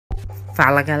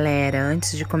Fala galera,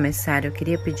 antes de começar eu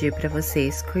queria pedir para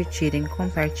vocês curtirem,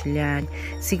 compartilharem,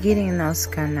 seguirem nosso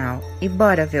canal e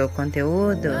bora ver o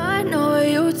conteúdo? I know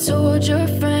you told your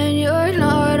friend you're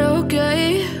not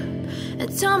okay, and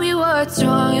tell me what's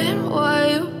wrong and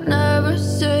why you never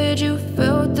said you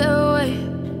felt that way.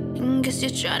 And guess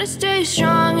you're trying to stay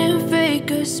strong and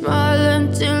fake a smile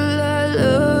until I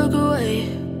look away.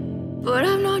 But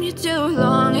I've known you too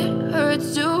long, it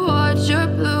hurts to watch your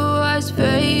blue eyes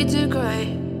fade to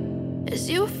gray as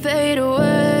you fade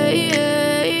away,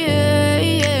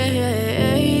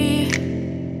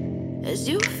 as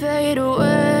you fade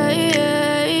away.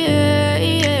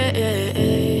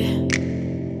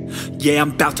 Yeah,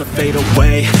 I'm about to fade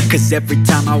away, cause every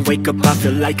time I wake up I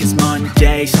feel like it's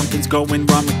Monday. Something's going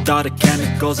wrong with all the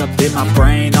chemicals up in my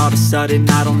brain. All of a sudden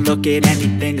I don't look at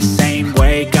anything the same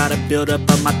way. Got a buildup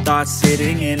of my thoughts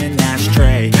sitting in an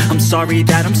ashtray. I'm sorry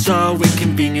that I'm so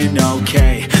inconvenient,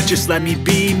 okay. Just let me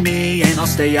be me and I'll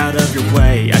stay out of your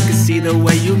way. I can see the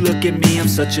way you look at me, I'm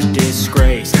such a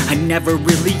disgrace. I never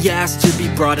really asked to be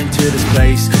brought into this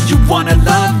place. You wanna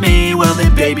love me? Well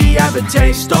then baby I have a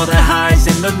taste. All the highs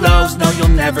and the lows, no you'll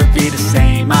never be the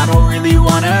same. I don't really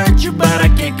wanna hurt you but I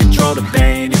can't control the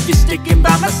pain. If you're sticking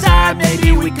by my side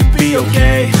maybe we could be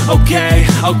okay.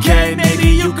 Okay, maybe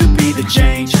you could be the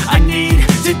change I need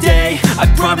today. I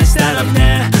promise that I've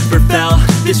never felt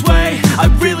this way. I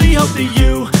really hope that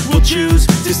you will choose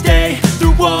to stay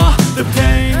through all the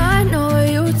pain. I know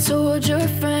you told your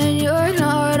friend you're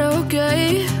not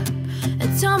okay,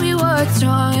 and tell me what's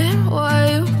wrong and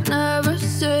why you never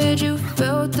said you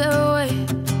felt that way.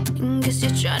 And guess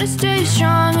you're trying to stay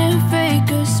strong and fake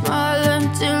a smile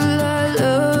until I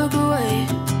look away.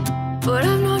 But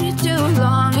I've known you too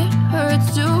long, it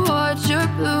hurts to watch your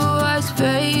blue eyes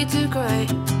fade to gray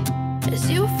as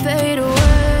you fade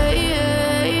away,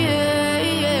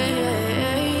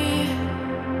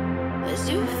 as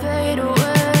you fade away,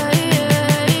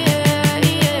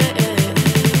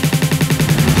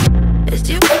 as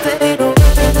you fade away.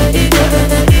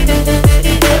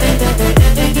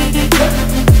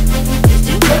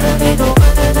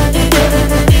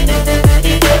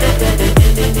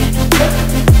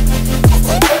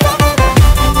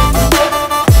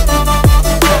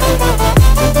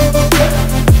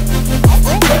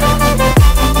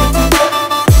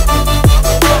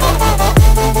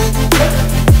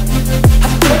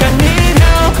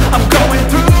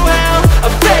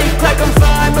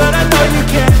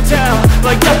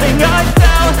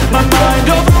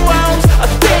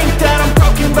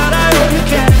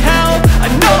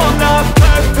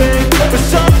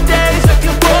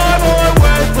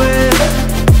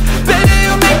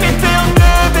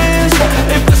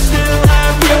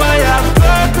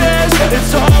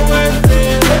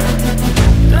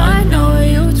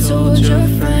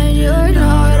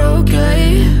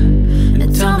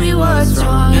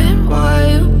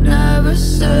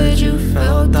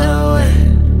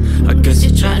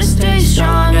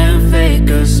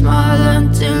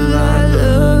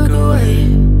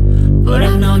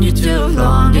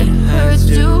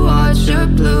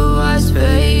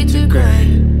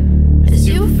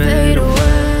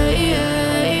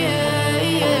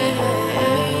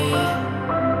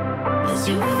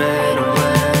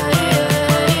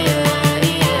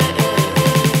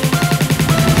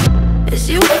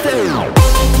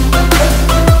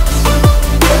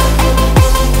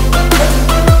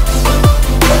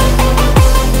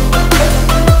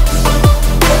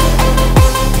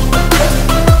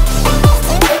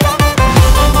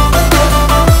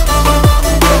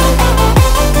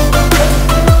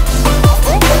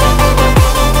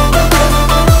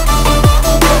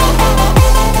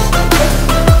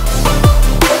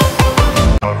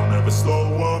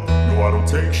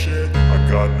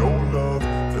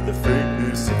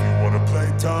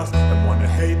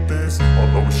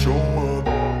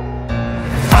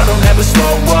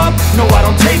 No, I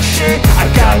don't take shit, I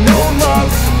got no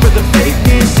love for the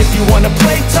fakeness. If you wanna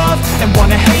play tough and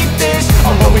wanna hate this,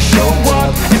 I'll always show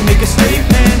up and make a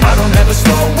statement. I don't ever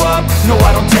slow up, no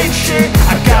I don't take shit,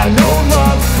 I got no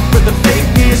love for the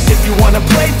fakeness. If you wanna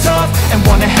play tough and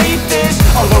wanna hate this,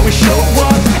 I'll always show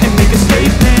up and make a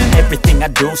statement. Everything I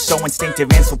do so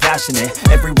instinctive and so passionate.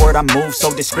 Every word I move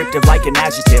so descriptive like an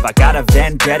adjective. I got a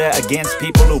vendetta against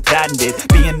people who patented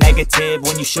being negative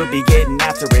when you should be getting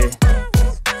after it.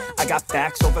 I got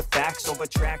facts over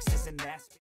tracks, this and that.